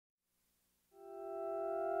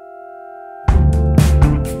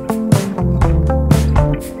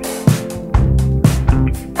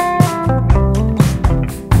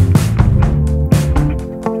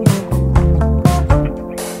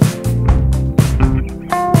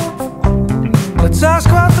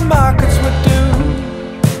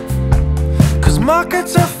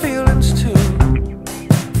it's our feelings too,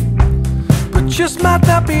 but just might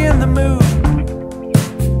not be in the mood.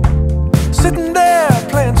 Sitting there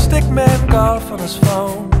playing stickman golf on his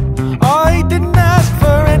phone. Oh, he didn't ask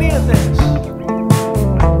for any of this.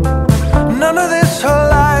 None of this, her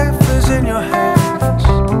life is in your hands.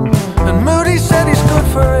 And Moody said he's good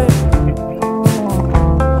for it.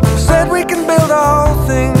 Said we can build a whole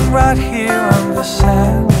thing right here on the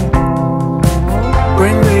sand.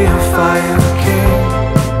 Bring me a fire king.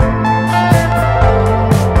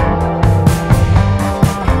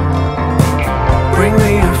 Bring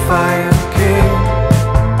me a fire king.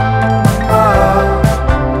 Oh.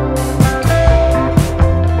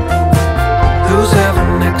 Who's ever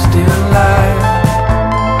next in line?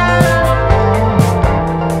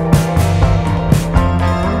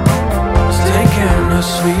 It's taking a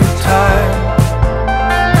sweet time.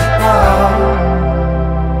 Oh.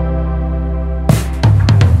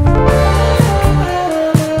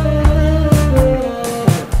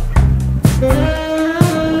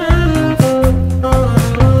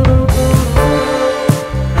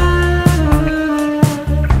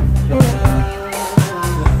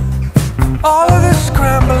 All of this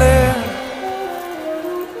scrambling,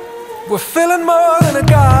 we're filling more than a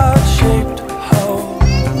God-shaped hole.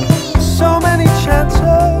 So many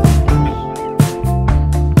chances,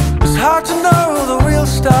 it's hard to know who the real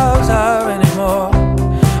stars are anymore.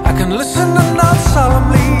 I can listen and not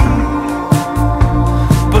solemnly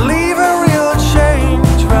believe a real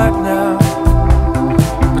change right now,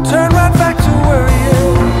 but turn right back to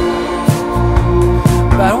worrying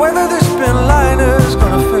about whether this bin liner's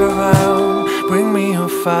gonna fit around. Bring me a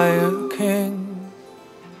fire king.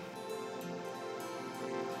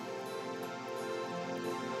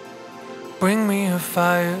 Bring me a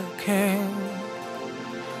fire king.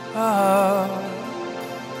 Oh.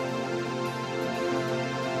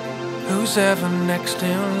 Who's ever next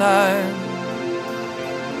in line?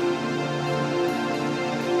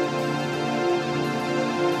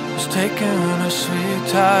 It's taking a sweet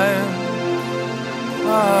time.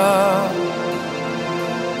 Oh.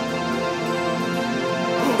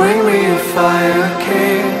 Bring me a fire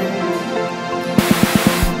king.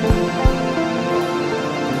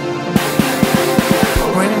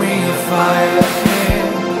 Bring me a fire king.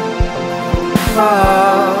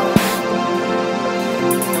 Oh.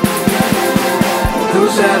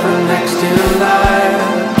 Who's ever next in line?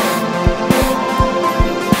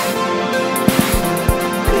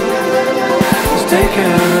 It's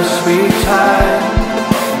taking a sweet time.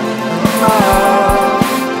 Oh.